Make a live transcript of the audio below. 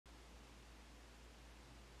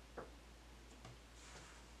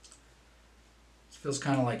Feels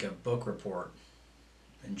kind of like a book report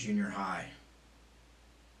in junior high.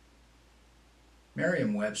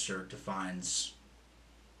 Merriam Webster defines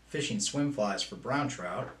fishing swim flies for brown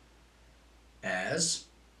trout as.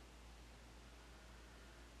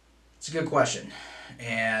 It's a good question,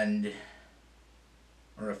 and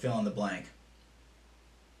or a fill in the blank.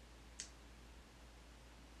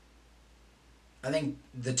 I think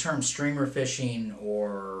the term streamer fishing,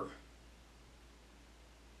 or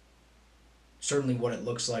certainly what it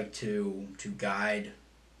looks like to guide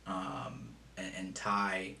and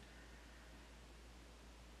tie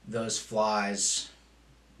those flies,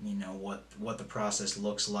 what the process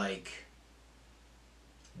looks like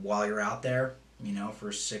while you're out there,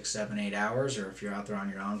 for 6, 7, 8 hours, or if you're out there on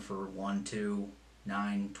your own for 1, 2,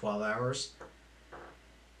 9, 12 hours.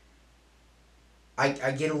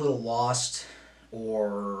 I get a little lost,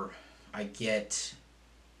 or I think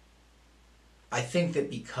that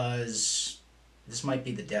because this might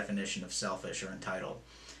be the definition of selfish or entitled.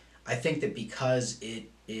 I think that because it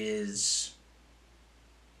is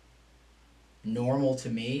normal to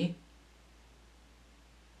me,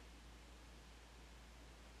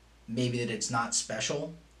 maybe that it's not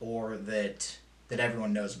special, or that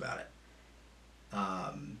everyone knows about it.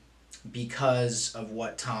 Because of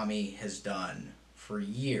what Tommy has done for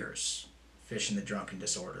years, fishing the drunken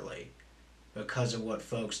disorderly, because of what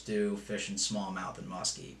folks do fishing smallmouth and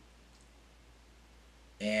muskie.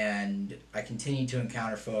 And I continue to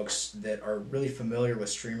encounter folks that are really familiar with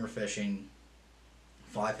streamer fishing,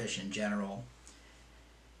 fly fishing in general,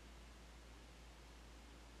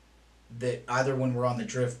 that either when we're on the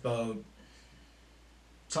drift boat,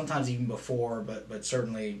 sometimes even before, but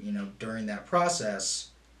certainly, during that process,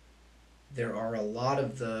 there are a lot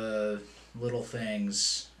of the little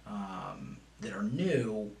things that are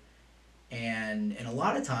new, and a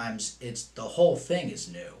lot of times it's the whole thing is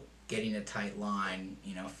new. Getting a tight line,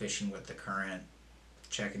 fishing with the current,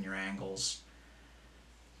 checking your angles,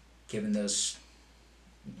 giving those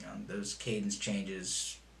cadence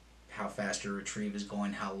changes, how fast your retrieve is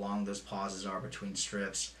going, how long those pauses are between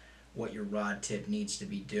strips, what your rod tip needs to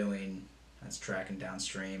be doing, that's tracking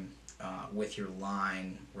downstream, with your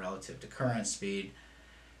line relative to current speed.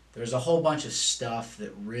 There's a whole bunch of stuff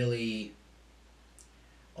that really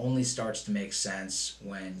only starts to make sense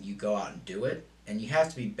when you go out and do it, and you have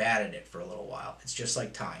to be bad at it for a little while. It's just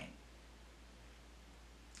like tying.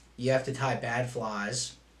 You have to tie bad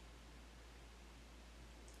flies.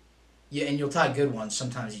 Yeah, and you'll tie good ones.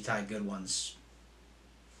 Sometimes you tie good ones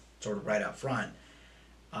sort of right up front.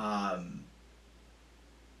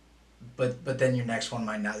 But then your next one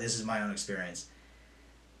might not. This is my own experience.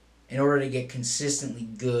 In order to get consistently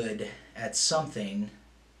good at something,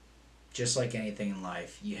 just like anything in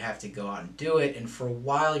life, you have to go out and do it, and for a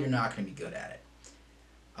while you're not going to be good at it.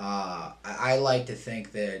 I like to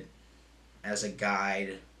think that as a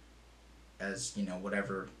guide, as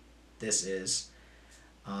whatever this is,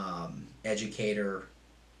 educator,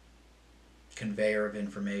 conveyor of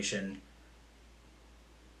information,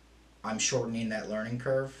 I'm shortening that learning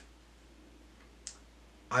curve.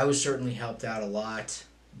 I was certainly helped out a lot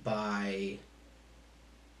by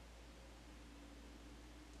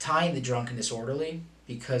tying the drunken disorderly,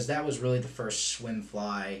 because that was really the first swim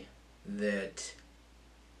fly that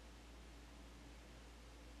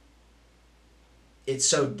it's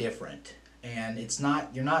so different, and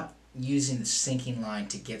you're not using the sinking line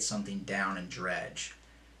to get something down and dredge.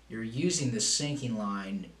 You're using the sinking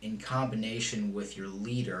line in combination with your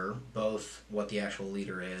leader, both what the actual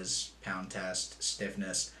leader is, pound test,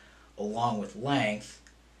 stiffness, along with length,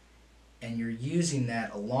 and you're using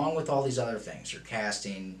that along with all these other things. You're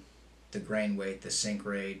casting, the grain weight, the sink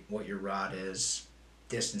rate, what your rod is,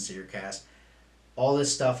 distance of your cast. All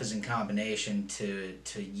this stuff is in combination to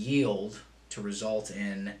yield, to result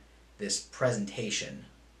in this presentation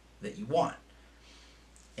that you want.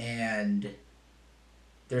 And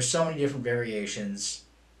there's so many different variations,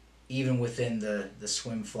 even within the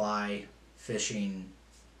swim fly fishing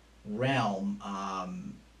realm. I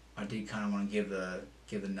did kind of want to give the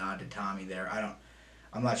nod to Tommy there.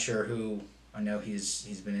 I'm not sure who. I know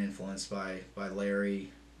he's been influenced by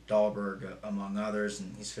Larry Dahlberg among others,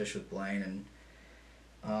 and he's fished with Blaine,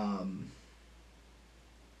 and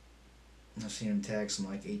I've seen him tag some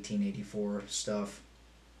like 1884 stuff,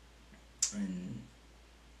 and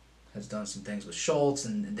has done some things with Schultz,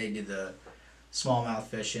 and they did the smallmouth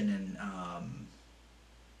fishing, and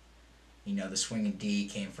the swinging D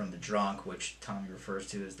came from the drunk, which Tommy refers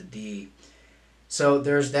to as the D. So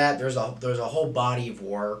there's that. There's a whole body of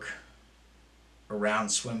work around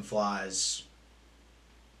swim flies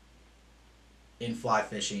in fly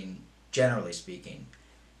fishing, generally speaking,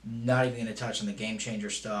 Not even going to touch on the game changer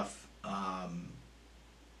stuff. I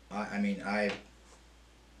mean,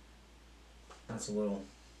 that's a little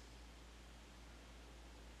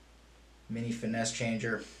mini finesse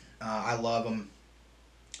changer. I love them.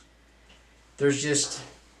 There's just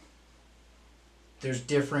there's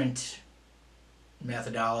different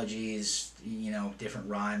methodologies, different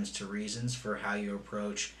rhymes to reasons for how you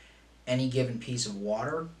approach any given piece of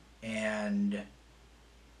water, and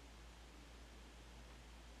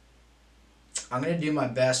I'm going to do my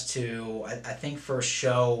best to, I think, first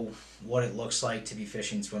show what it looks like to be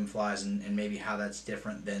fishing swim flies, and maybe how that's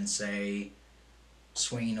different than, say,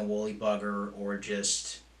 swinging a woolly bugger, or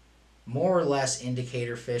just more or less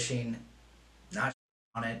indicator fishing, not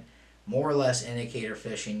on it, more or less indicator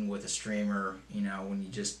fishing with a streamer, when you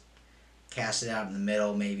just cast it out in the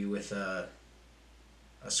middle, maybe with a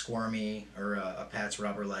squirmy or a Pat's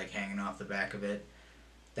rubber leg hanging off the back of it.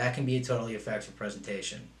 That can be a totally effective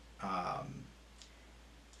presentation.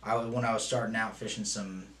 When I was starting out fishing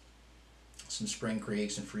some spring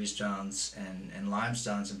creeks and freestones and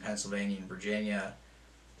limestones in Pennsylvania and Virginia,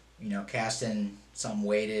 casting something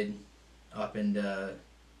weighted up into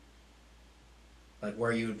like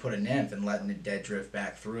where you would put a nymph and letting it dead drift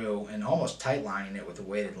back through, and almost tight lining it with a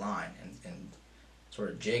weighted line, and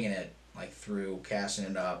sort of jigging it like through, casting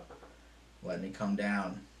it up, letting it come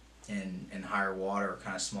down in higher water,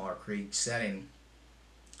 kind of smaller creek setting.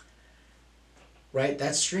 Right,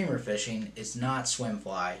 that's streamer fishing. It's not swim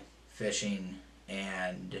fly fishing,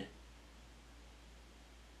 and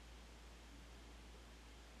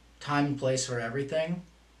time and place for everything.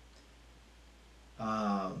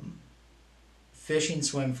 Fishing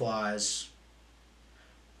swim flies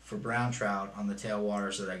for brown trout on the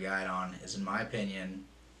tailwaters that I guide on is, in my opinion,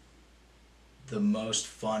 the most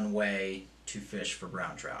fun way to fish for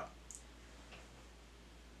brown trout.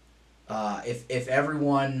 If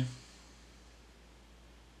everyone,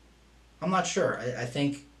 I'm not sure. I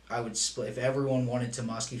think I would split. If everyone wanted to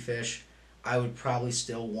musky fish, I would probably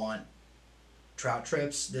still want trout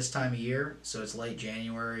trips this time of year. So it's late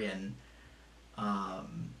January, and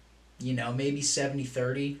maybe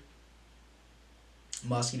 70-30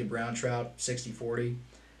 musky to brown trout, 60-40.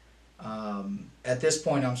 At this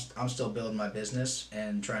point, I'm still building my business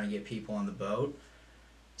and trying to get people on the boat.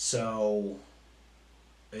 So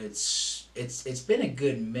it's been a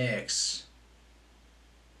good mix.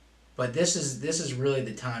 But this is really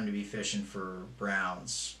the time to be fishing for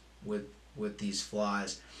browns with these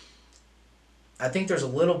flies. I think there's a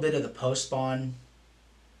little bit of the post spawn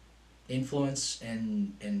influence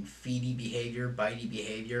and feedy behavior, bitey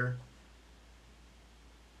behavior.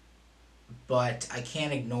 But I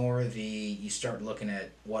can't ignore you start looking at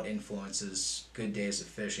what influences good days of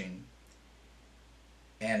fishing.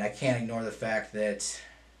 And I can't ignore the fact that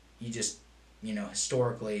you just,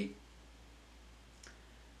 historically,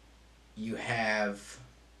 you have,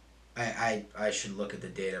 I should look at the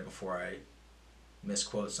data before I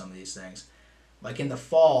misquote some of these things. Like in the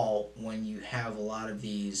fall, when you have a lot of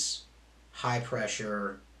these high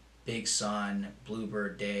pressure, big sun,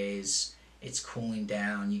 bluebird days, it's cooling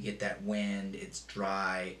down, you get that wind, it's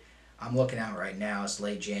dry. I'm looking out right now, it's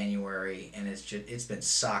late January, and it's been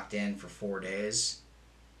socked in for 4 days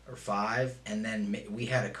or 5, and then we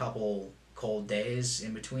had a couple cold days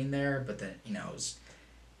in between there, but then, it was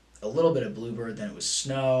a little bit of bluebird, then it was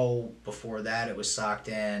snow. Before that, it was socked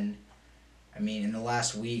in. I mean, in the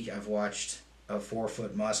last week, I've watched a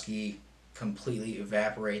 4-foot muskie completely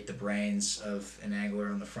evaporate the brains of an angler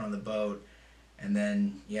on the front of the boat. And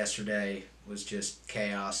then yesterday was just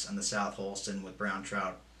chaos on the South Holston with brown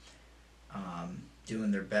trout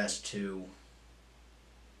doing their best to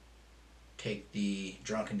take the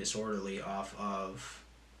drunken disorderly off of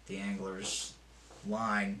the angler's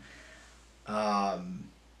line. Does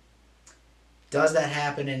that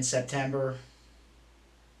happen in September?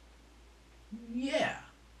 Yeah.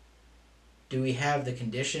 Do we have the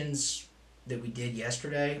conditions that we did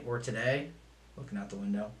yesterday or today? Looking out the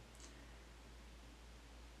window.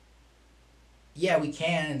 Yeah, we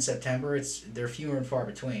can in September. They're fewer and far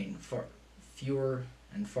between. Fewer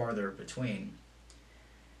and farther between.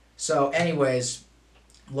 So, anyways,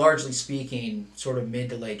 largely speaking, sort of mid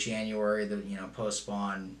to late January, the post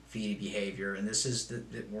spawn feedy behavior, and this is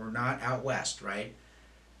we're not out west, right?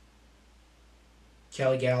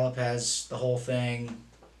 Kelly Gallup has the whole thing.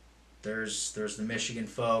 There's the Michigan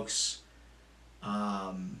folks.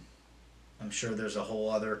 I'm sure there's a whole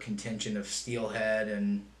other contingent of steelhead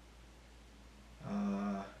and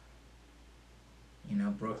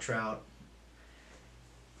brook trout.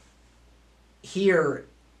 Here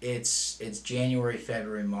it's January,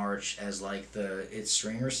 February, March as like it's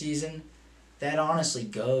streamer season. that honestly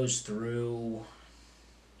goes through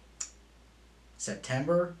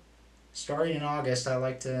September. Starting in August, I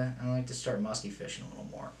like to start musky fishing a little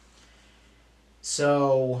more.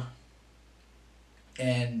 So,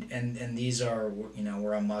 and these are, you know,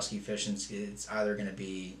 where I'm musky fishing. It's either going to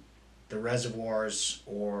be the reservoirs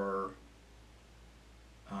or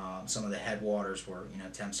some of the headwaters where, you know,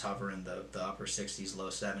 temps hover in the upper 60s, low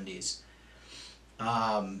 70s.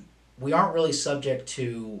 We aren't really subject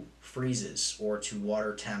to freezes or to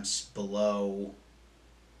water temps below.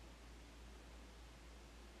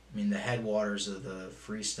 I mean, the headwaters of the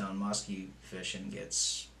freestone musky fishing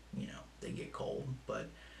gets, you know, they get cold, but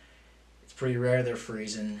it's pretty rare they're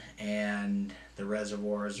freezing, and the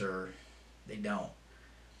reservoirs they don't.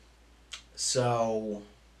 So,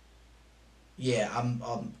 yeah,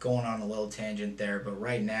 I'm going on a little tangent there, but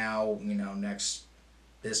right now, you know, next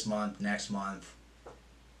month,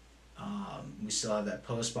 we still have that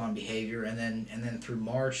post-spawn behavior, and then through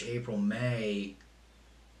March, April, May,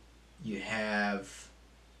 you have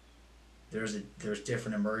there's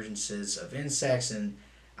different emergences of insects, and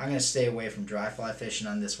I'm gonna stay away from dry fly fishing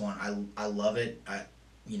on this one. I love it.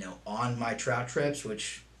 You know, on my trout trips,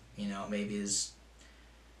 which, you know, maybe is,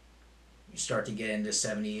 you start to get into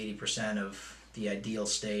 70-80% of the ideal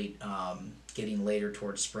state, getting later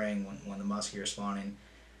towards spring when the muskie are spawning.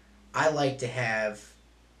 I like to have,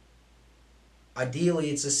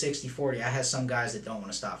 ideally it's a 60-40. I have some guys that don't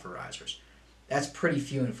want to stop for risers. That's pretty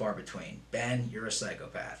few and far between. Ben, you're a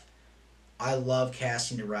psychopath. I love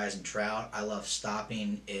casting to rising trout. I love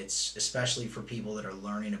stopping. It's especially for people that are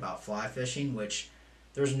learning about fly fishing, which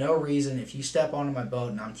there's no reason, if you step onto my boat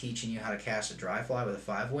and I'm teaching you how to cast a dry fly with a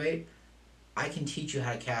 5-weight, I can teach you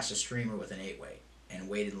how to cast a streamer with an 8-weight and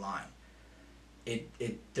weighted line.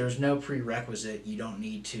 There's no prerequisite. You don't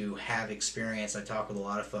need to have experience. I talk with a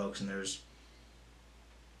lot of folks, and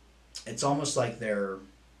it's almost like they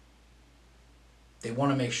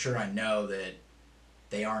want to make sure I know that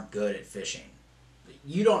they aren't good at fishing.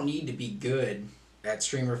 You don't need to be good at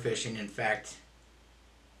streamer fishing. In fact,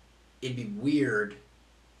 it'd be weird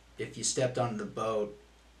if you stepped onto the boat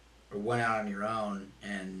or went out on your own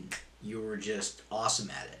and you were just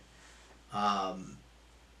awesome at it.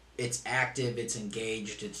 It's active, it's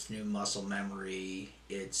engaged, it's new muscle memory.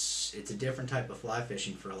 It's a different type of fly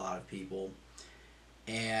fishing for a lot of people.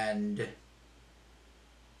 And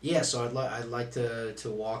yeah, so I'd like to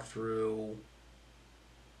walk through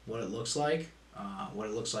what it looks like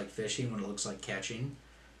fishing, what it looks like catching,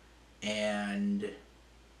 and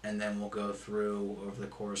then we'll go through over the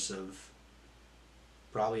course of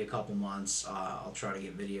probably a couple months. I'll try to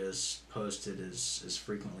get videos posted as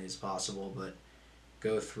frequently as possible, but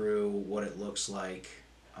go through what it looks like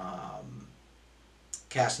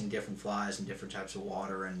casting different flies in different types of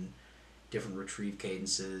water and different retrieve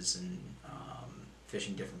cadences, and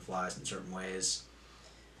fishing different flies in certain ways.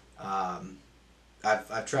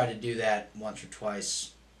 I've tried to do that once or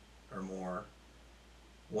twice or more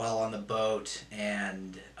while on the boat,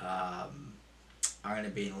 and I'm going to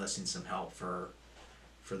be enlisting some help for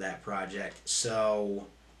that project. So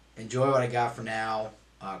enjoy what I got for now.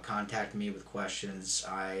 Contact me with questions.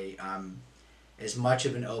 I'm as much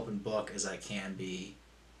of an open book as I can be,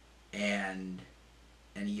 and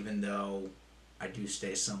even though I do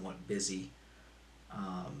stay somewhat busy,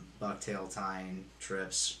 bucktail tying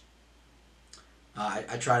trips,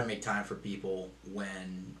 I try to make time for people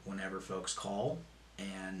whenever folks call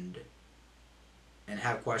and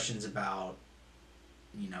have questions about,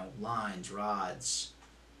 you know, lines, rods,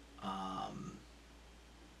 a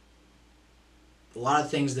lot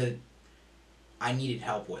of things that I needed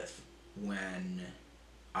help with when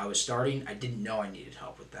I was starting. I didn't know I needed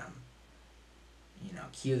help with them. You know,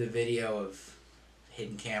 cue the video of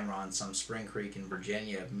hidden camera on some spring creek in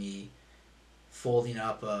Virginia of me folding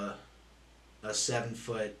up a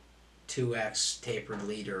 7-foot 2X tapered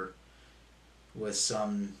leader with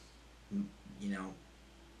some, you know,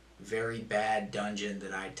 very bad dungeon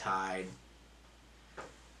that I tied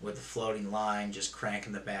with a floating line, just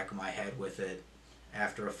cranking the back of my head with it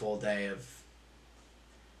after a full day of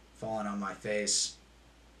falling on my face.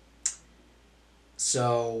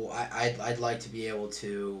 So I'd like to be able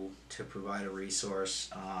to provide a resource.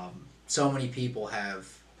 So many people have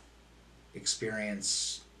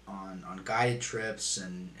experience on guided trips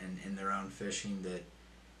and in their own fishing that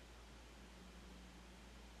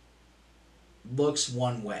looks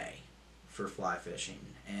one way for fly fishing,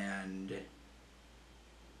 and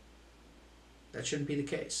that shouldn't be the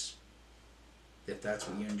case. If that's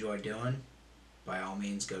what you enjoy doing, by all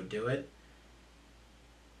means go do it.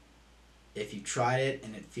 If you tried it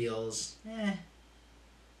and it feels,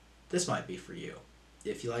 this might be for you,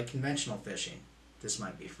 If you like conventional fishing, this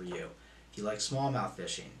might be for you. If you like smallmouth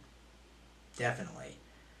fishing, definitely.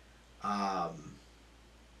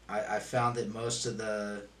 I found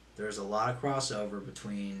that there's a lot of crossover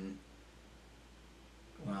between,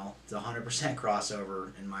 well, it's 100%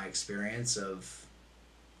 crossover in my experience of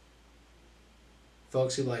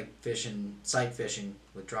folks who like fishing, sight fishing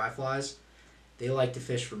with dry flies, they like to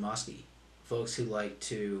fish for muskie. Folks who like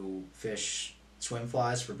to fish swim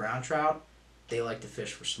flies for brown trout, they like to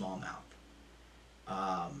fish for smallmouth.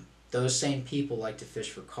 Those same people like to fish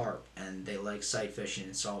for carp, and they like sight fishing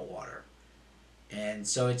in saltwater. And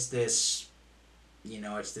so it's this,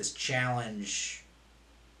 it's this challenge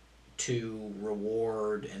to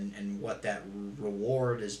reward, and what that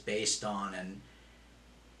reward is based on. And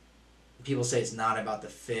people say it's not about the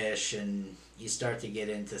fish, and you start to get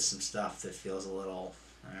into some stuff that feels a little,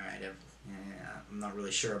 all right, I'm not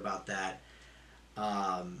really sure about that.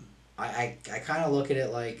 I kind of look at it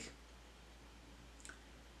like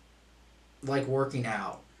working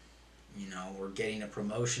out, or getting a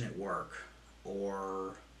promotion at work,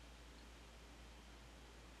 or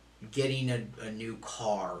getting a new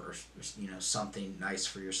car, or something nice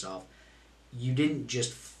for yourself. You didn't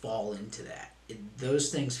just fall into that.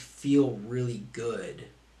 Those things feel really good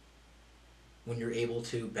when you're able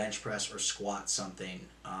to bench press or squat something.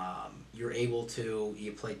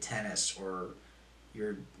 You play tennis, or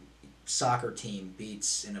your soccer team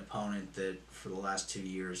beats an opponent that for the last 2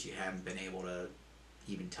 years you haven't been able to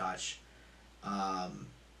even touch.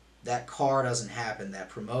 That car doesn't happen, that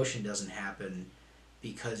promotion doesn't happen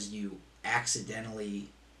because you accidentally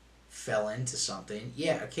fell into something.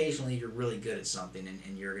 Yeah, occasionally you're really good at something,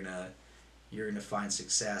 and you're gonna find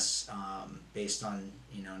success based on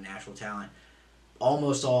natural talent.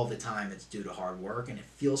 Almost all of the time it's due to hard work, and it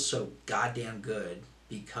feels so goddamn good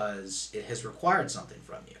because it has required something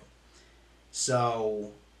from you.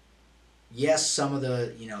 So yes, some of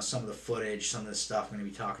the footage, some of the stuff I'm going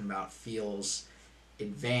to be talking about feels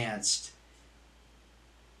advanced.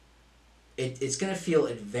 It's going to feel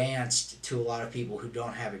advanced to a lot of people who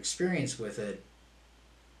don't have experience with it,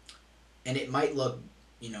 and it might look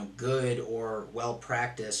good or well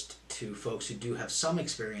practiced to folks who do have some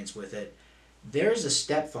experience with it. There's a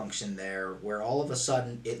step function there where all of a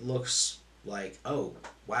sudden it looks like, oh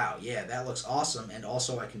wow, yeah, that looks awesome, and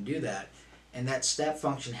also I can do that. And that step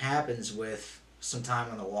function happens with some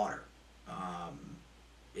time on the water.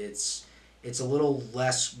 It's a little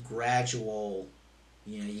less gradual.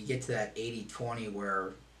 You get to that 80-20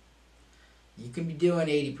 where you can be doing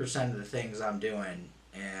 80% of the things I'm doing,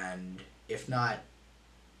 and if not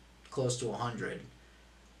close to 100,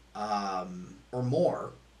 or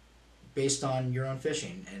more, based on your own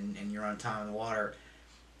fishing and your own time in the water.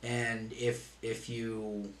 And if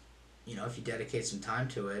you dedicate some time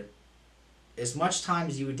to it, as much time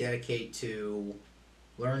as you would dedicate to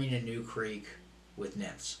learning a new creek with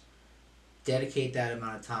nymphs, dedicate that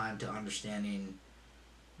amount of time to understanding,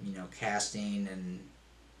 casting, and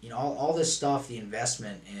all this stuff, the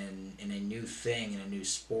investment in a new thing, in a new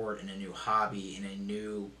sport, in a new hobby, in a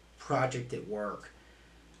new project at work,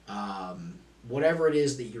 whatever it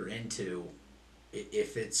is that you're into,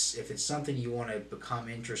 if it's something you want to become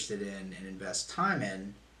interested in and invest time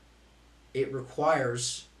in, it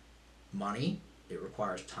requires money, it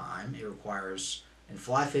requires time, it requires, and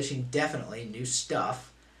fly fishing, definitely new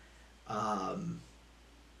stuff. And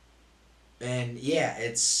yeah,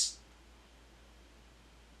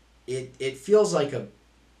 it feels like a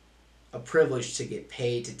privilege to get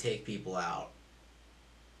paid to take people out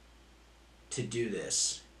to do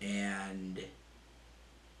this, and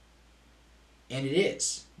it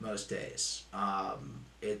is most days.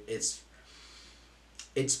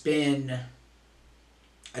 It's been,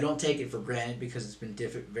 I don't take it for granted because it's been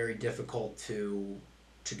very difficult to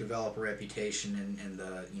develop a reputation and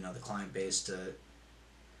the client base to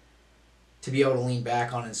be able to lean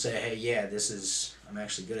back on and say, hey, yeah, I'm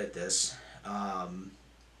actually good at this.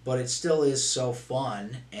 But it still is so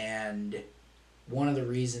fun, and one of the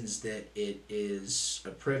reasons that it is a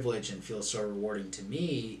privilege and feels so rewarding to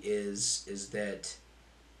me is that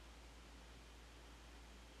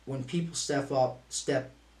when people step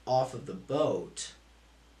off of the boat,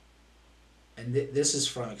 and this is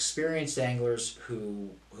from experienced anglers who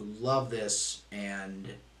love this and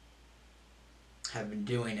have been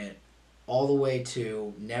doing it, all the way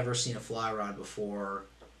to never seen a fly rod before,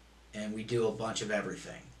 and we do a bunch of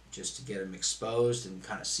everything just to get them exposed and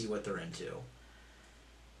kind of see what they're into.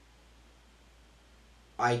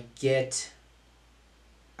 I get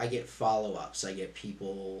follow-ups. I get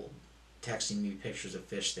people texting me pictures of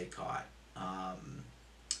fish they caught,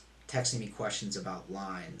 texting me questions about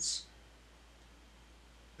lines.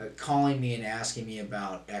 calling me and asking me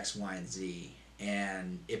about X, Y, and Z,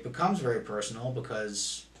 and it becomes very personal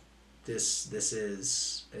because this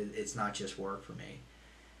is, it's not just work for me.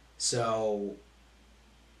 So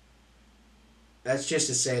that's just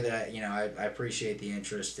to say that I appreciate the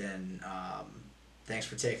interest, and thanks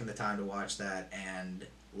for taking the time to watch that. And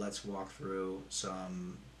let's walk through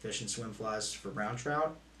some fish and swim flies for brown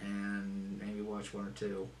trout, and maybe watch one or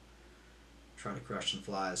two try to crush some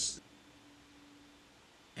flies.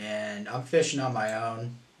 And I'm fishing on my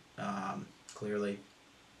own, clearly,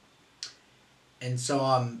 and so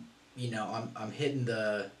I'm hitting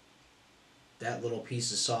that little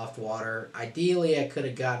piece of soft water. Ideally, I could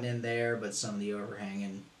have gotten in there, but some of the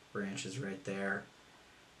overhanging branches right there.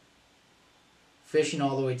 Fishing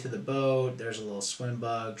all the way to the boat. There's a little swim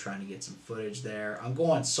bug trying to get some footage there. I'm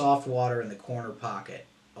going soft water in the corner pocket,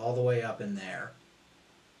 all the way up in there.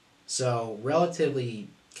 So relatively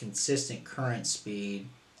consistent current speed.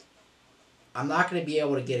 I'm not going to be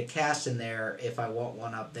able to get a cast in there if I want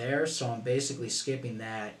one up there, so I'm basically skipping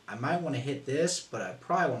that. I might want to hit this, but I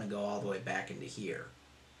probably want to go all the way back into here.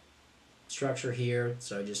 Structure here,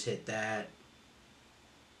 so I just hit that.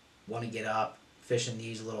 Want to get up, fishing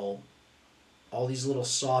all these little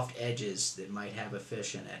soft edges that might have a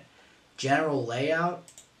fish in it. General layout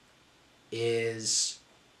is,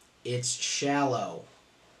 it's shallow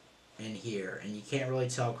in here, and you can't really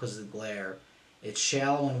tell because of the glare. It's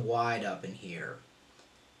shallow and wide up in here.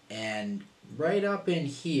 And right up in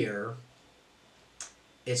here,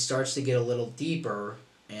 it starts to get a little deeper,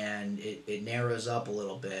 and it narrows up a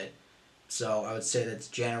little bit. So I would say that's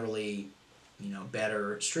generally,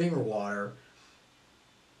 better streamer water.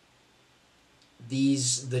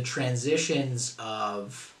 The transitions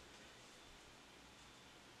of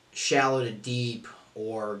shallow to deep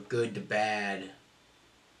or good to bad,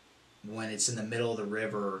 when it's in the middle of the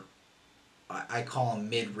river, I call them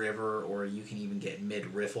mid-river, or you can even get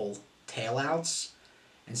mid-riffle tailouts.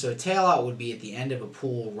 And so a tailout would be at the end of a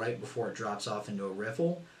pool right before it drops off into a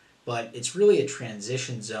riffle, but it's really a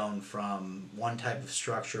transition zone from one type of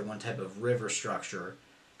structure, one type of river structure,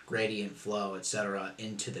 gradient flow, etc.,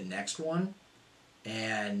 into the next one.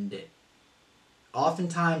 And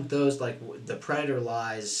oftentimes those, like the predator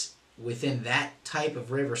lies within that type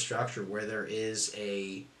of river structure where there is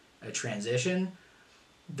a transition.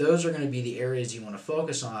 Those are going to be the areas you want to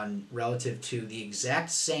focus on relative to the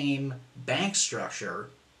exact same bank structure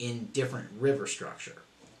in different river structure.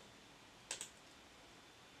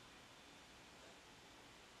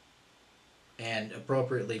 And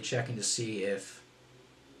appropriately checking to see if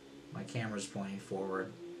my camera's pointing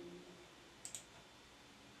forward.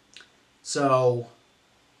 So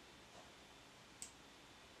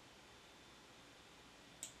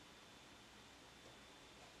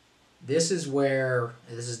this is where,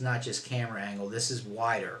 this is not just camera angle, this is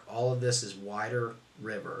wider. All of this is wider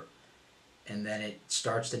river. And then it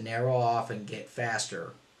starts to narrow off and get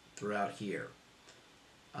faster throughout here.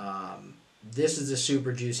 This is a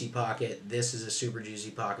super juicy pocket. This is a super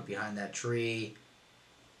juicy pocket behind that tree.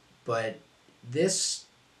 But this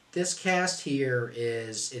cast here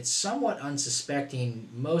it's somewhat unsuspecting,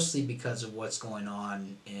 mostly because of what's going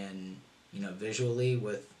on in, visually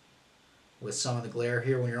with some of the glare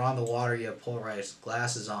here. When you're on the water, you have polarized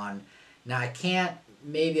glasses on. Now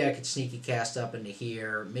maybe I could sneaky cast up into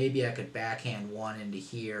here. Maybe I could backhand one into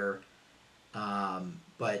here.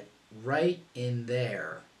 But right in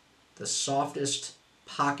there, the softest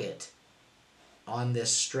pocket on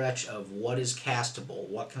this stretch of what is castable,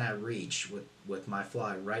 what can I reach with my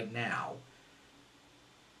fly right now,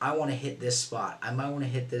 I want to hit this spot. I might want to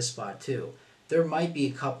hit this spot too. There might be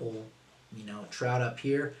a couple, trout up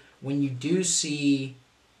here. When you do see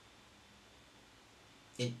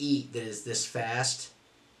an eat that is this fast,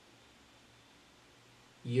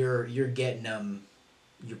 you're getting them,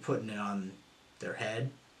 you're putting it on their head.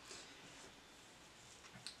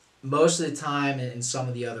 Most of the time, in some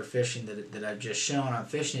of the other fishing that I've just shown, I'm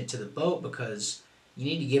fishing it to the boat because you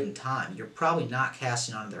need to give them time. You're probably not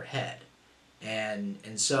casting onto their head. And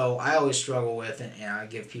so I always struggle with, and I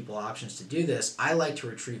give people options to do this, I like to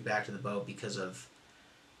retrieve back to the boat because of,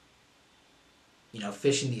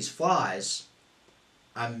 fishing these flies.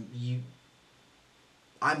 I'm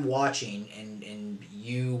watching, and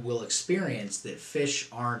you will experience that fish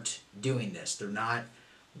aren't doing this. They're not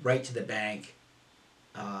right to the bank.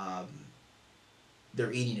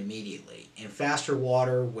 They're eating immediately. In faster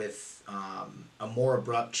water with a more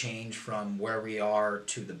abrupt change from where we are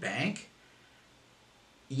to the bank,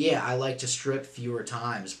 yeah, I like to strip fewer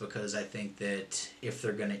times because I think that if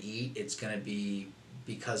they're going to eat, it's going to be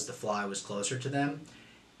because the fly was closer to them.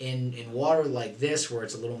 In water like this, where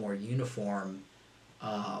it's a little more uniform,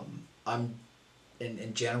 I'm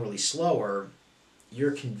and generally slower,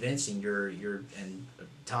 you're convincing and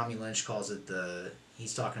Tommy Lynch calls it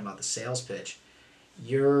he's talking about the sales pitch.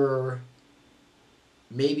 You're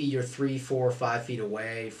maybe you're 3, 4, 5 feet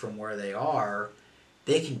away from where they are.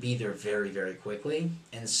 They can be there very, very quickly,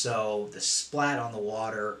 and so the splat on the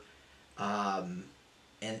water, and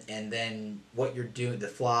then what you're doing, the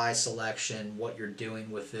fly selection, what you're doing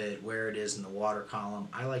with it, where it is in the water column.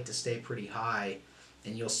 I like to stay pretty high,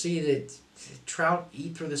 and you'll see that trout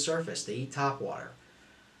eat through the surface. They eat top water.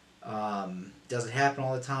 Does it happen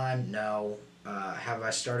all the time? No. Have I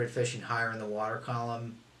started fishing higher in the water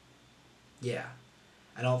column? Yeah.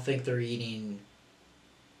 I don't think they're eating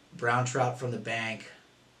brown trout from the bank,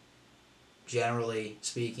 generally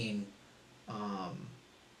speaking.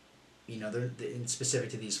 They're specific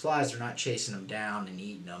to these flies, they're not chasing them down and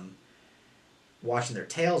eating them, watching their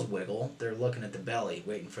tails wiggle. They're looking at the belly,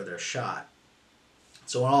 waiting for their shot.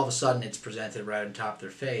 So when all of a sudden it's presented right on top of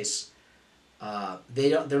their face,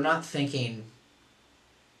 they're not thinking,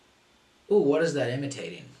 "Ooh, what is that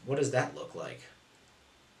imitating? What does that look like?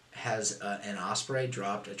 Has an osprey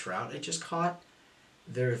dropped a trout it just caught?"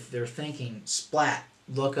 They're thinking, splat,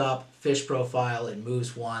 look up, fish profile, it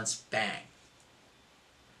moves once, bang.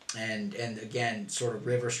 And again, sort of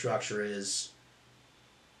river structure is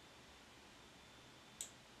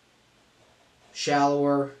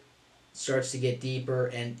shallower, starts to get deeper,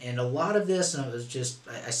 and a lot of this, and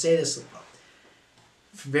I say this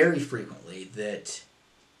very frequently, that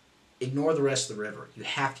ignore the rest of the river. You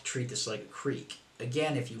have to treat this like a creek.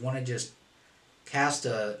 Again, if you want to just cast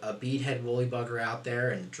a beadhead woolly bugger out there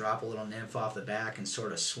and drop a little nymph off the back and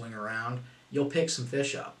sort of swing around, you'll pick some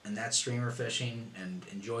fish up, and that's streamer fishing, and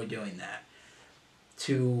enjoy doing that.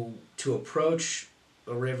 To approach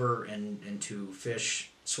a river and to fish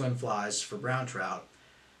swim flies for brown trout,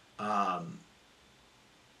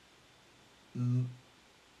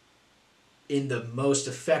 in the most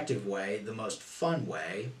effective way, the most fun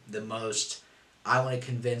way, I want to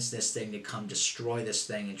convince this thing to come destroy this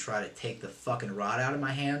thing and try to take the fucking rod out of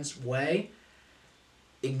my hands way,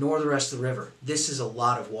 ignore the rest of the river. This is a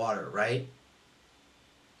lot of water, right?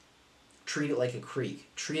 Treat it like a creek.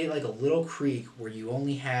 Treat it like a little creek where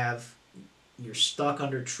you're stuck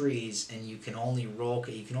under trees and you can only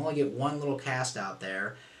get one little cast out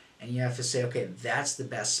there, and you have to say, okay, that's the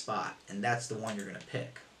best spot, and that's the one you're going to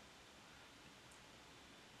pick.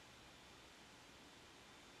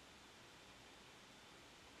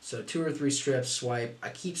 So 2 or 3 strips, swipe. I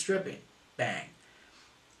keep stripping. Bang.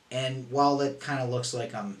 And while it kind of looks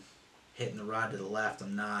like I'm hitting the rod to the left,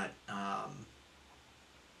 I'm not.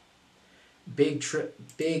 Big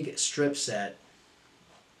strip set.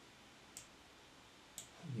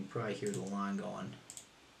 You can probably hear the line going.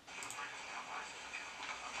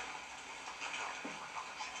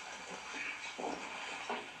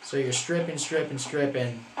 So you're stripping.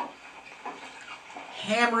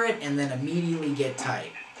 Hammer it and then immediately get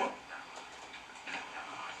tight.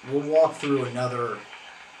 We'll walk through another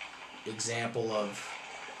example of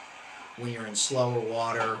when you're in slower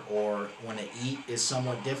water or when the eat is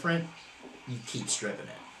somewhat different, you keep stripping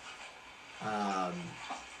it. Yeah,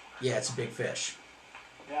 it's a big fish.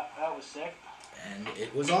 Yeah, that was sick. And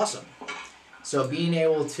it was awesome. So being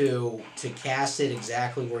able to cast it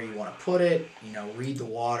exactly where you want to put it, read the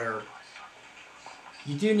water.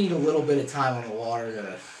 You do need a little bit of time on the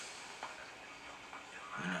water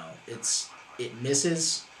to, it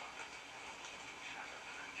misses.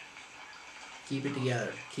 Keep it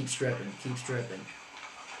together. Keep stripping.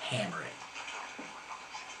 Hammer it.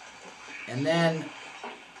 And then,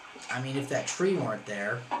 if that tree weren't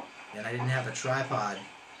there, and I didn't have a tripod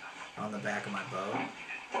on the back of my boat,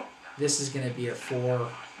 this is going to be a 4-5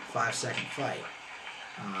 second fight.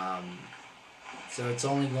 So it's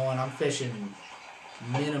only I'm fishing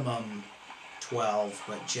minimum 12,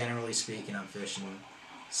 but generally speaking, I'm fishing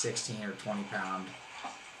 16 or 20 pound.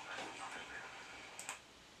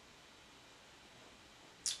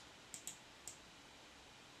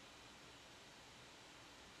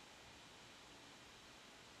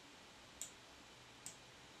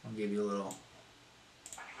 I'll give you a little.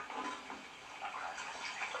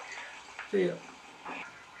 See ya.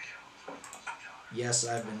 Yes,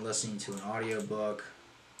 I've been listening to an audiobook.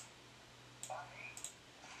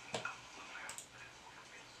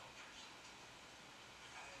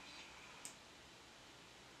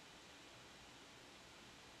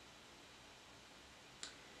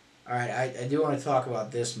 Alright, I do want to talk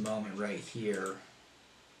about this moment right here.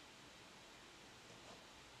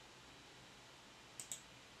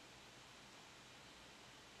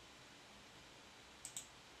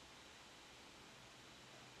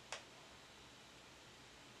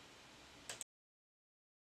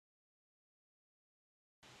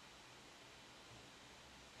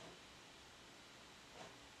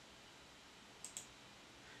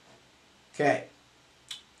 Okay,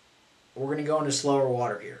 we're going to go into slower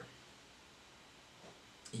water here.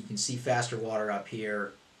 You can see faster water up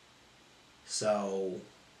here. So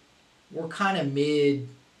we're kind of mid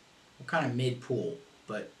pool,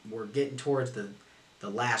 but we're getting towards the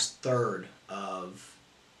last third of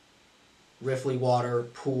riffly water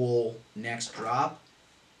pool next drop.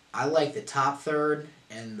 I like the top third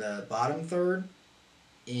and the bottom third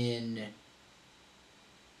in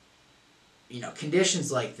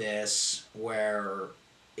conditions like this where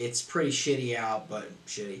it's pretty shitty out,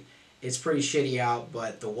 it's pretty shitty out,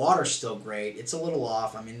 but the water's still great. It's a little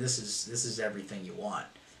off. I mean, this is everything you want.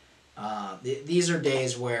 These are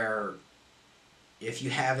days where if you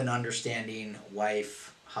have an understanding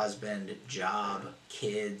wife, husband, job,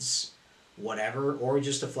 kids, whatever, or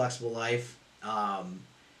just a flexible life, and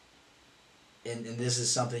this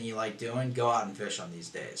is something you like doing, go out and fish on these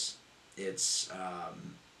days. It's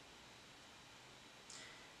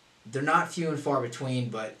they're not few and far between,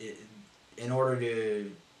 but in order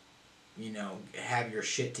to have your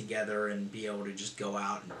shit together and be able to just go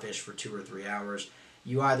out and fish for 2 or 3 hours,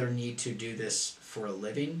 you either need to do this for a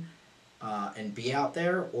living and be out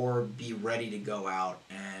there, or be ready to go out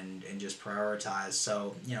and just prioritize.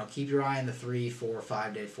 So keep your eye on the 3, 4,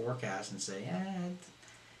 5 day forecast and say,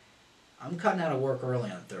 I'm cutting out of work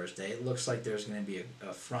early on Thursday. It looks like there's going to be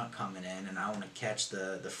a front coming in, and I want to catch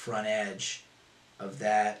the front edge of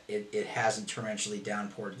that. It hasn't torrentially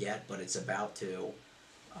downpoured yet, but it's about to,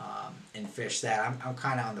 and fish that. I'm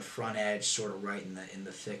kind of on the front edge, sort of right in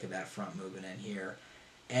the thick of that front moving in here.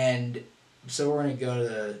 And so we're going to go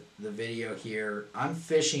to the video here. I'm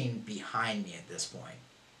fishing behind me at this point.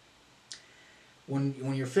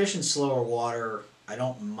 When you're fishing slower water, I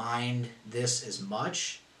don't mind this as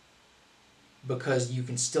much, because you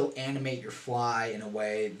can still animate your fly in a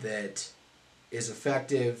way that is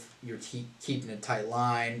effective. You're keeping a tight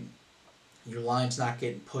line. Your line's not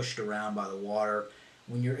getting pushed around by the water.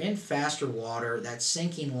 When you're in faster water, that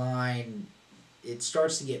sinking line, it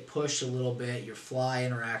starts to get pushed a little bit. Your fly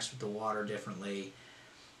interacts with the water differently.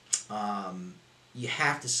 You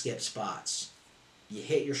have to skip spots. You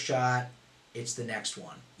hit your shot, it's the next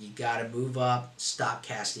one. You got to move up, stop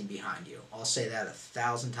casting behind you. I'll say that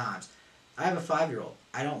 1,000 times. I have a 5-year-old.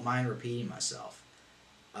 I don't mind repeating myself.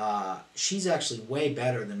 She's actually way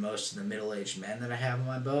better than most of the middle-aged men that I have on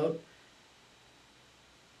my boat.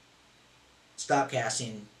 Stop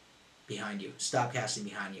casting behind you. Stop casting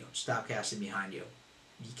behind you. Stop casting behind you.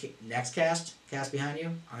 Next cast behind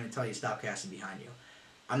you. I'm going to tell you stop casting behind you.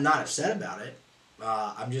 I'm not upset about it.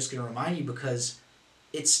 I'm just going to remind you because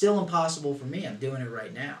it's still impossible for me. I'm doing it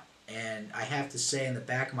right now. And I have to say not in the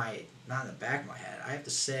back of my head, I have to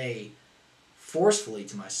say forcefully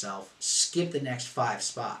to myself, skip the next 5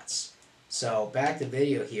 spots. So back to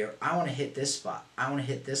video here. I want to hit this spot. I want to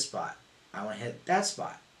hit this spot. I want to hit that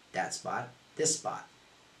spot, this spot.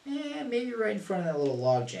 Maybe right in front of that little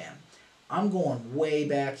log jam. I'm going way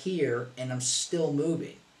back here and I'm still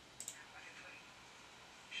moving.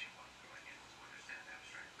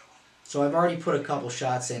 So I've already put a couple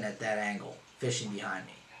shots in at that angle, fishing behind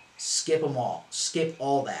me. Skip them all. Skip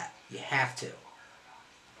all that. You have to.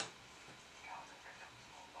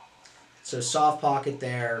 So soft pocket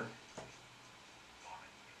there.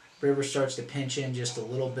 River starts to pinch in just a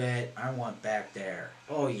little bit. I want back there.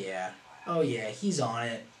 Oh yeah. Oh yeah, he's on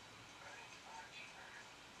it.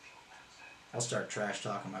 I'll start trash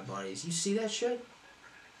talking my buddies. You see that shit?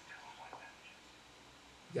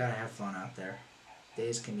 You gotta have fun out there.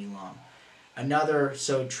 Days can be long.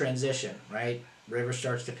 So transition, right? River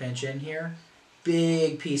starts to pinch in here.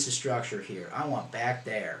 Big piece of structure here. I want back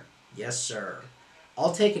there. Yes, sir.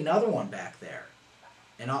 I'll take another one back there.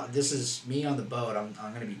 And this is me on the boat. I'm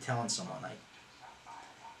going to be telling someone, like,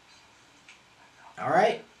 all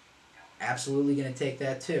right, absolutely going to take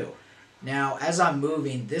that too. Now, as I'm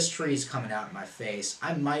moving, this tree's coming out in my face.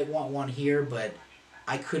 I might want one here, but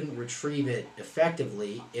I couldn't retrieve it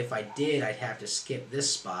effectively. If I did, I'd have to skip this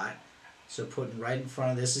spot. So putting right in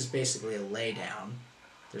front of this is basically a lay down.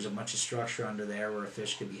 There's a bunch of structure under there where a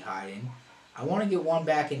fish could be hiding. I want to get one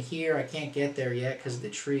back in here. I can't get there yet because of the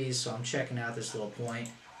trees, so I'm checking out this little point.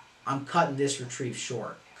 I'm cutting this retrieve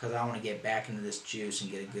short because I want to get back into this juice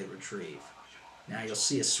and get a good retrieve. Now you'll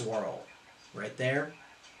see a swirl right there.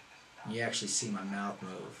 You actually see my mouth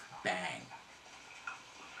move. Bang.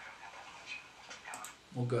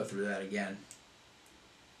 We'll go through that again.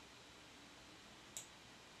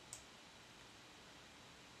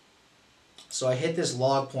 So I hit this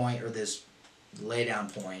log point, or this lay down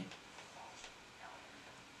point.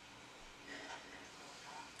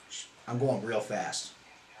 I'm going real fast.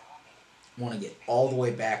 want to get all the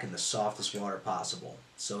way back in the softest water possible.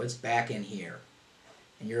 So it's back in here.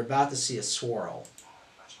 And you're about to see a swirl.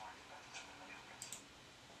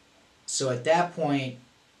 So at that point,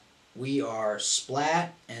 we are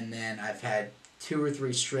splat, and then I've had 2 or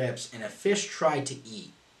 3 strips, and a fish tried to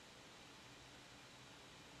eat.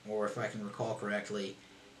 Or if I can recall correctly,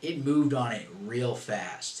 it moved on it real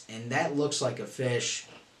fast. And that looks like a fish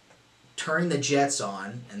turned the jets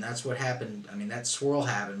on, and that's what happened. I mean, that swirl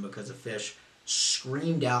happened because a fish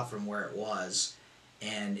screamed out from where it was,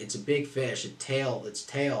 and it's a big fish. Its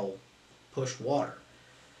tail pushed water,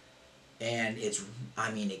 and it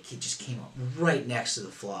just came up right next to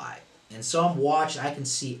the fly. And so I'm watching. I can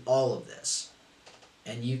see all of this,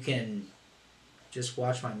 and you can just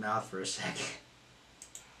watch my mouth for a second.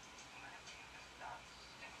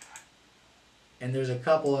 And there's a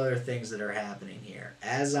couple other things that are happening here.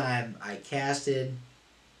 As I casted,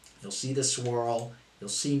 you'll see the swirl. You'll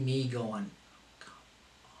see me going, come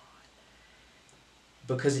on.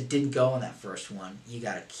 Because it didn't go in that first one. You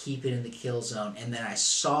got to keep it in the kill zone. And then I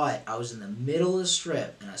saw it. I was in the middle of the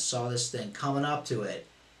strip, and I saw this thing coming up to it,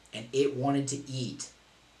 and it wanted to eat.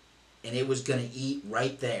 And it was going to eat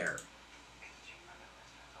right there.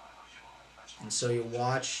 And so you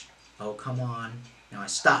watch, oh, come on. Now I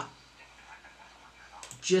stop.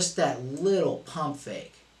 Just that little pump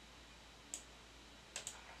fake.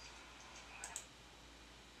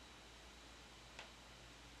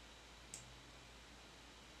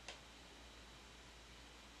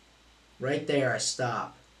 Right there I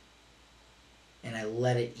stop. And I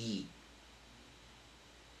let it eat.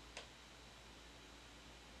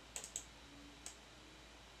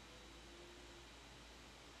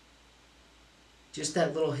 Just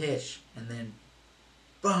that little hitch, and then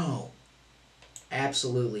boom.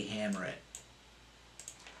 Absolutely hammer it.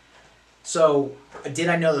 So, did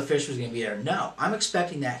I know the fish was going to be there? No. I'm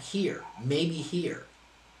expecting that here. Maybe here.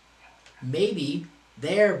 Maybe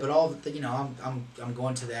there, but I'm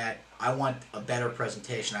going to that. I want a better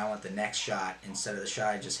presentation. I want the next shot instead of the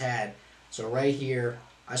shot I just had. So right here,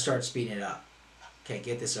 I start speeding it up. Okay,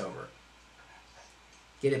 get this over.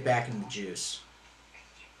 Get it back in the juice.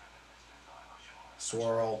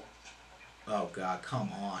 Swirl. Oh God,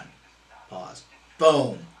 come on. Pause.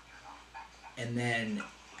 Boom. And then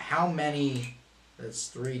how many, that's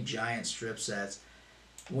 3 giant strip sets.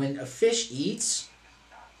 When a fish eats,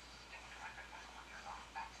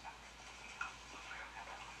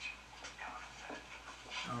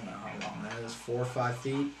 I don't know how long that is, 4 or 5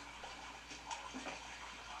 feet.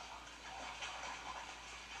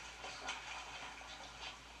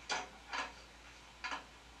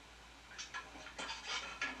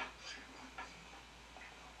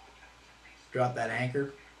 Drop that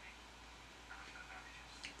anchor.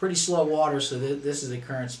 Pretty slow water, so this is the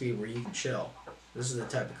current speed where you can chill. This is the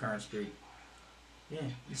type of current speed. Yeah,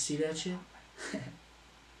 you see that shit?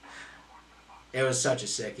 It was such a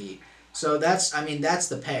sick eat. So that's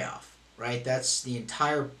the payoff, right? That's the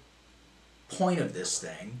entire point of this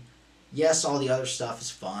thing. Yes, all the other stuff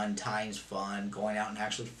is fun. Tying's fun. Going out and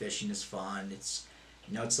actually fishing is fun. It's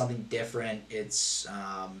it's something different. It's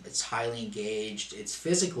highly engaged. It's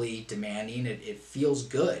physically demanding. It feels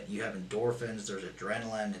good. You have endorphins. There's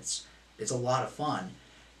adrenaline. It's a lot of fun.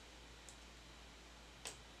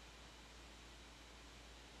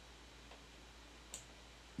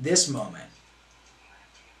 This moment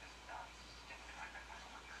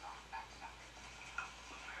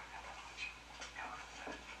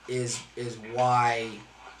is why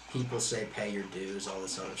people say pay your dues, all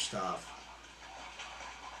this other stuff.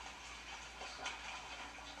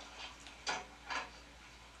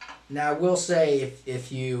 Now I will say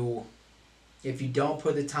if you don't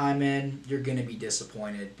put the time in, you're going to be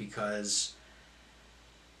disappointed because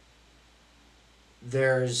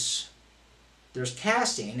there's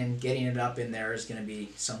casting, and getting it up in there is going to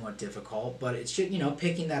be somewhat difficult, but it's just,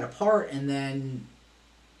 picking that apart, and then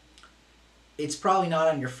it's probably not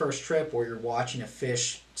on your first trip where you're watching a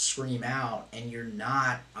fish scream out and you're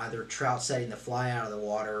not either trout setting the fly out of the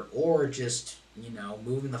water or just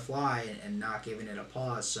moving the fly and not giving it a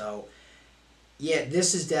pause. So yeah,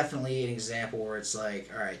 this is definitely an example where it's like,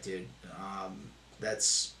 all right, dude,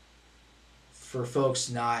 that's for folks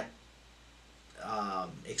not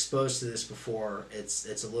exposed to this before.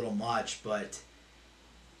 It's a little much, but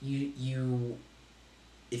you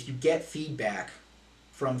if you get feedback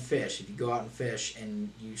from fish, if you go out and fish and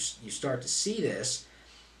you start to see this,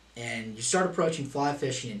 and you start approaching fly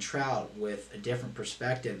fishing and trout with a different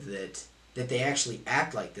perspective that they actually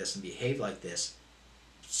act like this and behave like this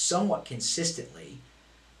somewhat consistently,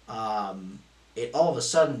 it all of a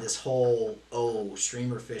sudden this whole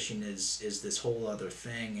streamer fishing is this whole other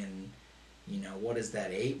thing, and what is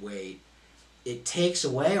that 8 weight? It takes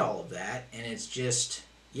away all of that, and it's just,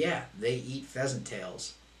 yeah, they eat pheasant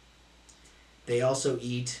tails. They also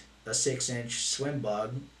eat a 6-inch swim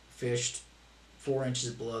bug fished 4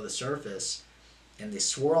 inches below the surface, and they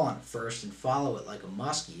swirl on it first and follow it like a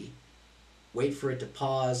muskie, wait for it to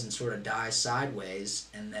pause and sort of dive sideways,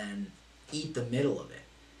 and then eat the middle of it.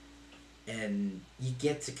 And you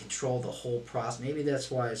get to control the whole process. Maybe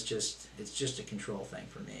that's why it's just a control thing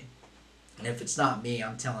for me. And if it's not me,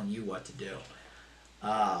 I'm telling you what to do.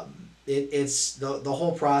 It's the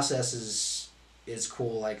whole process is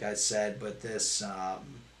cool, like I said, but this I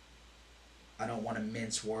don't want to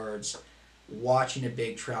mince words. Watching a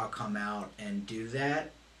big trout come out and do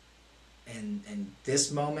that, and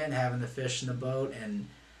this moment, having the fish in the boat, and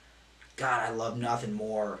God, I love nothing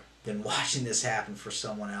more than watching this happen for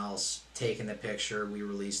someone else, taking the picture, we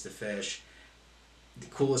release the fish. The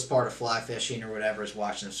coolest part of fly fishing or whatever is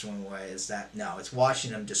watching them swim away. It's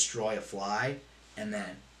watching them destroy a fly, and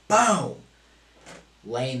then, boom,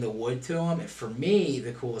 laying the wood to them. And for me,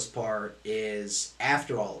 the coolest part is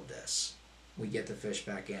after all of this, we get the fish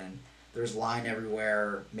back in. There's line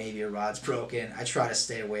everywhere. Maybe a rod's broken. I try to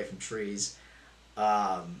stay away from trees.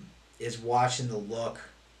 Is watching the look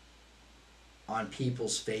on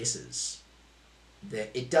people's faces that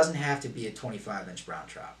it doesn't have to be a 25-inch brown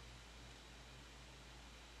trout.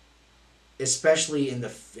 Especially in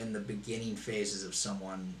the beginning phases of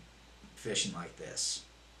someone fishing like this.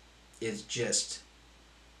 It's just,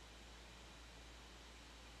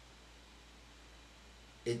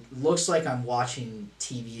 it looks like I'm watching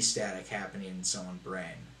TV static happening in someone's brain.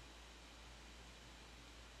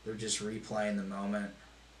 They're just replaying the moment.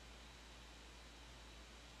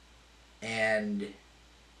 And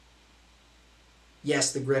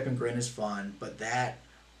yes, the grip and grin is fun, but that,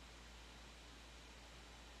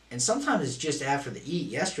 and sometimes it's just after the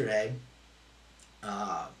eat. Yesterday,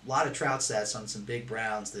 a lot of trout sets on some big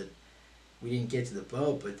browns that we didn't get to the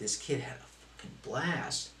boat, but this kid had a fucking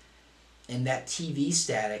blast. And that TV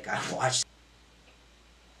static I watched.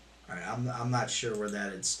 Alright, I'm not sure where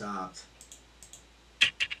that had stopped.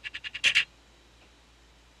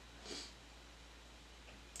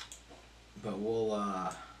 But we'll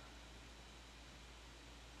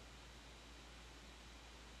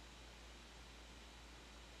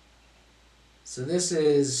so this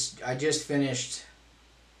is, I just finished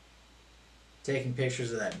taking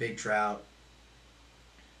pictures of that big trout,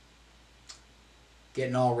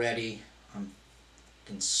 getting all ready. I'm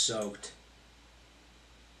fucking soaked.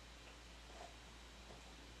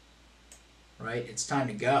 Right? It's time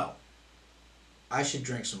to go. I should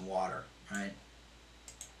drink some water, right?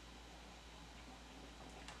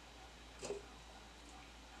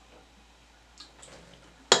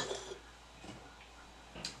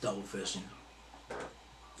 Double fishing.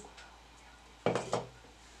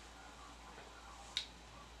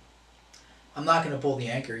 I'm not going to pull the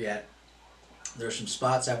anchor yet. There's some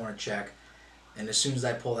spots I want to check, and as soon as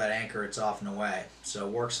I pull that anchor, it's off and away. So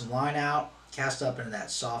work some line out, cast up into that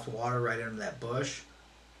soft water right into that bush.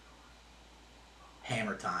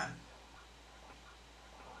 Hammer time.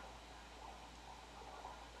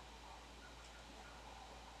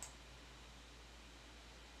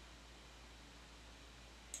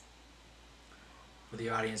 For the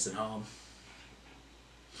audience at home.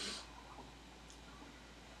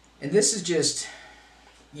 And this is just,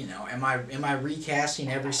 am I recasting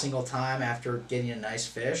every single time after getting a nice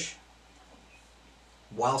fish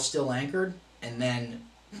while still anchored and then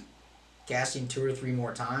casting 2 or 3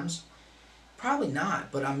 more times? Probably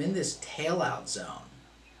not, but I'm in this tail out zone.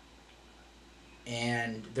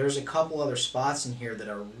 And there's a couple other spots in here that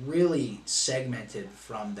are really segmented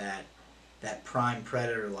from that prime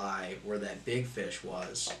predator lie where that big fish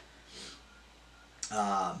was.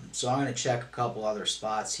 So I'm going to check a couple other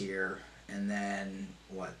spots here, and then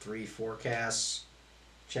 3 forecasts,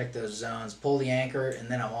 check those zones, pull the anchor, and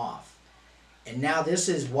then I'm off. And now this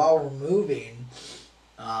is while we're moving,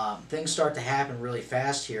 things start to happen really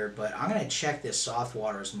fast here, but I'm going to check this soft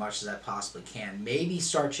water as much as I possibly can. Maybe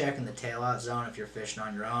start checking the tail out zone if you're fishing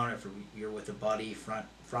on your own, if you're with a buddy,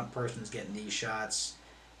 front person's getting these shots,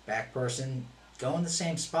 back person, go in the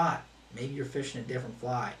same spot. Maybe you're fishing a different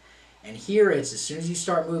fly. And here it's, as soon as you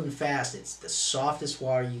start moving fast, it's the softest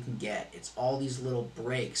water you can get. It's all these little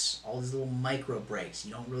breaks, all these little micro breaks.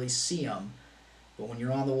 You don't really see them, but when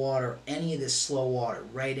you're on the water, any of this slow water,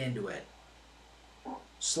 right into it.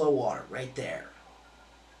 Slow water, right there.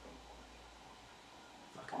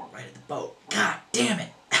 Fucking right at the boat. God damn it!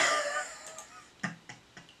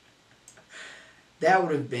 That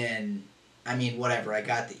would have been, whatever, I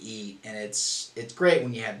got to eat, and it's great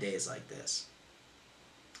when you have days like this.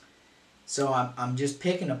 So I'm just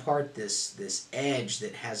picking apart this edge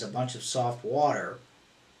that has a bunch of soft water,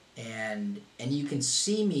 and you can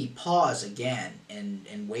see me pause again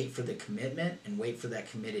and wait for the commitment and wait for that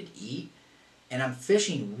committed eat. And I'm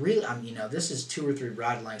fishing really. This is 2 or 3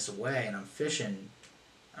 rod lengths away, and I'm fishing,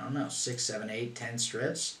 I don't know, 6, 7, 8, 10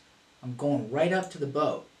 strips. I'm going right up to the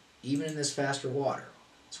boat, even in this faster water.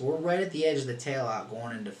 So we're right at the edge of the tail out,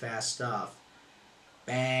 going into fast stuff.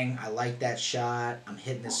 Bang! I like that shot. I'm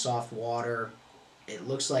hitting this soft water. It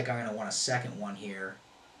looks like I'm gonna want a second one here.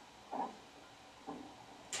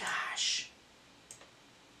 Gosh.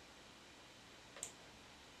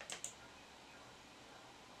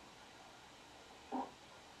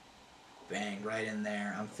 Bang, right in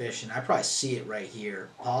there. I'm fishing. I probably see it right here.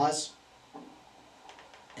 Pause.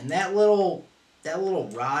 And that little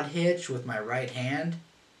rod hitch with my right hand,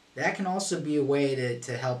 that can also be a way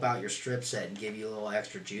to help out your strip set and give you a little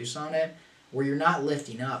extra juice on it, where you're not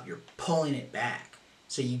lifting up, you're pulling it back.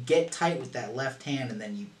 So you get tight with that left hand and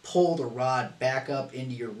then you pull the rod back up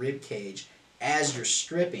into your rib cage as you're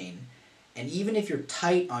stripping. And even if you're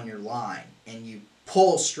tight on your line and you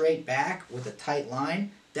pull straight back with a tight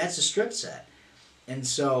line, that's a strip set. And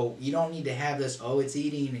so you don't need to have this, oh, it's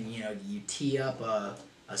eating, and you tee up a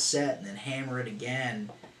set and then hammer it again.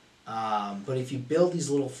 But if you build these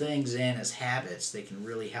little things in as habits, they can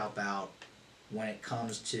really help out when it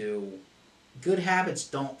comes to good habits.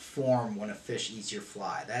 Don't form when a fish eats your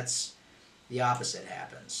fly. That's the opposite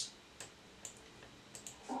happens.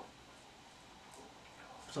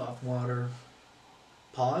 Soft water.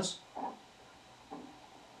 Pause.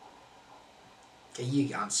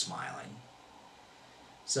 Okay, I'm smiling.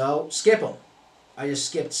 So skip them. I just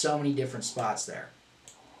skipped so many different spots there.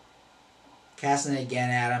 Casting it again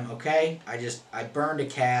at him. Okay, I burned a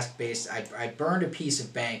cast base. I burned a piece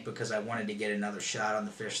of bank because I wanted to get another shot on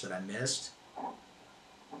the fish that I missed.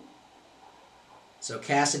 So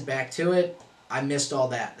cast it back to it. I missed all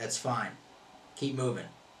that. That's fine. Keep moving.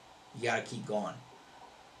 You gotta keep going.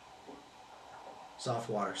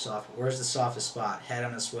 Soft water. Soft. Where's the softest spot? Head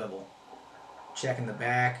on a swivel. Checking the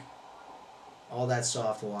back. All that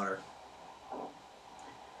soft water.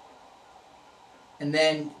 And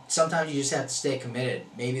then sometimes you just have to stay committed.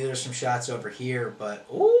 Maybe there's some shots over here, but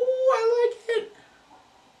ooh, I like it.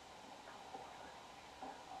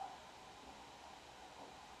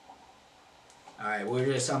 All right,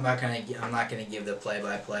 I'm not gonna give the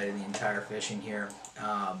play-by-play to the entire fishing here.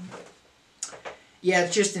 Yeah,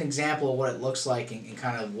 it's just an example of what it looks like and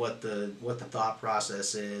kind of what the thought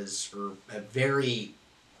process is, or a very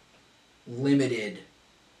limited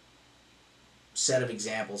set of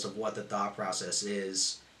examples of what the thought process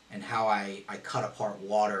is and how I cut apart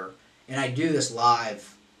water. And I do this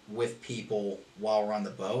live with people while we're on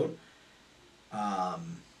the boat.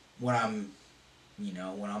 When I'm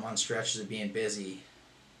on stretches of being busy,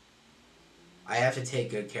 I have to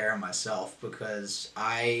take good care of myself because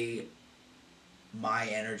my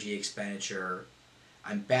energy expenditure,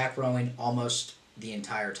 I'm back rowing almost the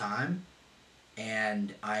entire time,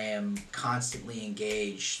 and I am constantly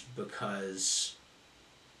engaged because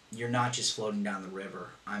you're not just floating down the river.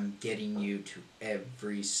 I'm getting you to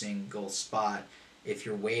every single spot. If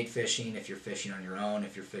you're wade fishing, if you're fishing on your own,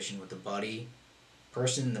 if you're fishing with a buddy,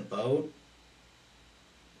 person in the boat,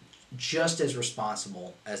 just as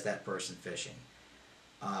responsible as that person fishing.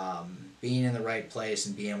 Being in the right place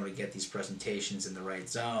and being able to get these presentations in the right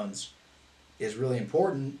zones is really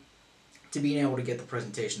important to being able to get the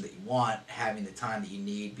presentation that you want, having the time that you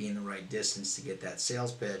need, being the right distance to get that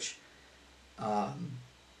sales pitch. And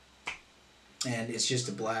it's just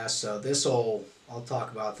a blast. So I'll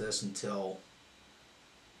talk about this until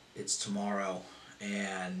it's tomorrow,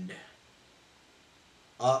 and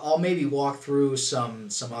I'll maybe walk through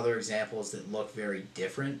some other examples that look very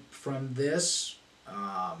different from this.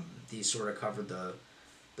 These sort of covered the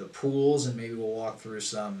pools, and maybe we'll walk through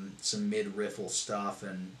some mid-riffle stuff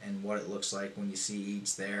and what it looks like when you see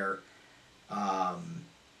eats there.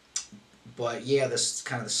 But yeah, this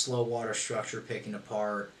kind of the slow water structure picking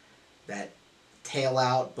apart, that tail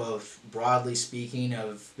out, both broadly speaking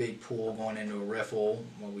of big pool going into a riffle,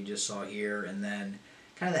 what we just saw here, and then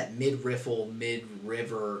kind of that mid-riffle,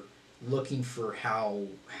 mid-river, looking for how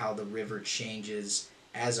the river changes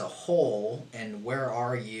as a whole, and where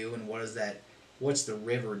are you, and what's the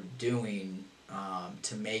river doing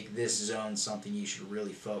to make this zone something you should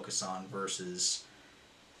really focus on versus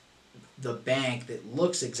the bank that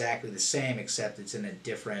looks exactly the same except it's in a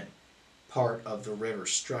different part of the river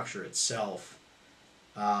structure itself.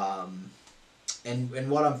 And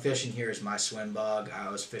what I'm fishing here is my swim bug. I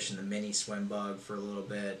was fishing the mini swim bug for a little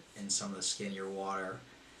bit in some of the skinnier water.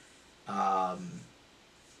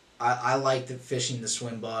 I like the fishing the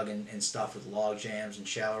swim bug and stuff with log jams and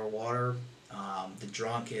shallower water. The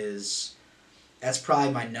drunk is that's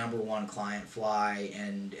probably my number one client fly,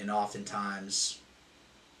 and oftentimes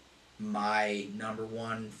my number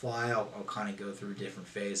one fly. I'll kind of go through different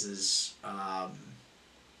phases.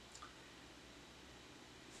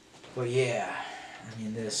 But yeah, I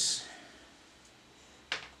mean this.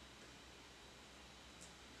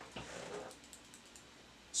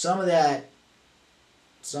 Some of that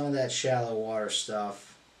shallow water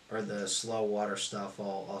stuff or the slow water stuff,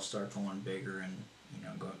 I'll start going bigger and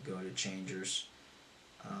go to changers.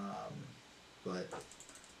 But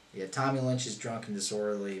yeah, Tommy Lynch's Drunk and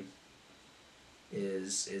Disorderly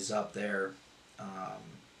is up there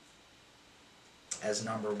as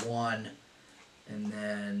number one, and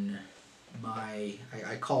then I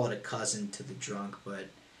call it a cousin to the Drunk, but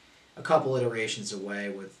a couple iterations away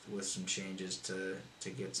with some changes to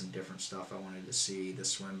get some different stuff I wanted to see, the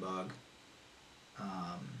swim bug.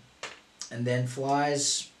 And then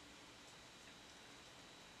flies.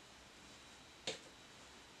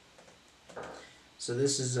 So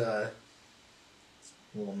this is a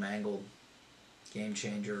little mangled game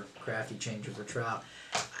changer, crafty changer for trout.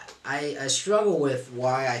 I struggle with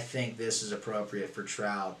why I think this is appropriate for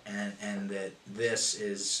trout and that this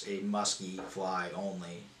is a musky fly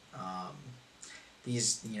only.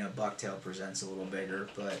 These, bucktail presents a little bigger,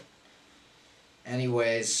 but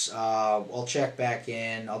anyways, I'll check back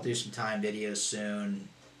in. I'll do some time videos soon.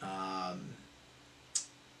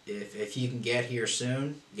 If you can get here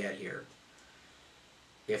soon, get here.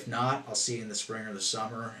 If not, I'll see you in the spring or the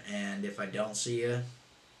summer, and if I don't see you,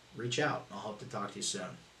 reach out. I'll hope to talk to you soon.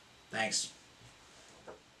 Thanks.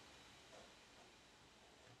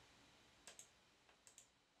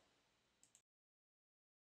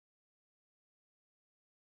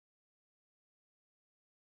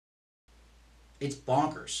 It's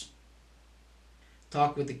bonkers.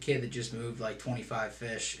 Talked with the kid that just moved like 25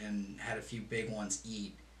 fish and had a few big ones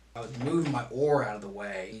eat. I was moving my oar out of the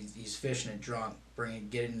way. He's fishing and drunk,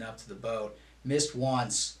 getting up to the boat. Missed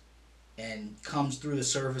once and comes through the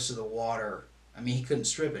surface of the water. I mean, he couldn't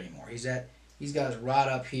strip anymore. He's got his rod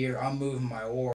up here. I'm moving my oar.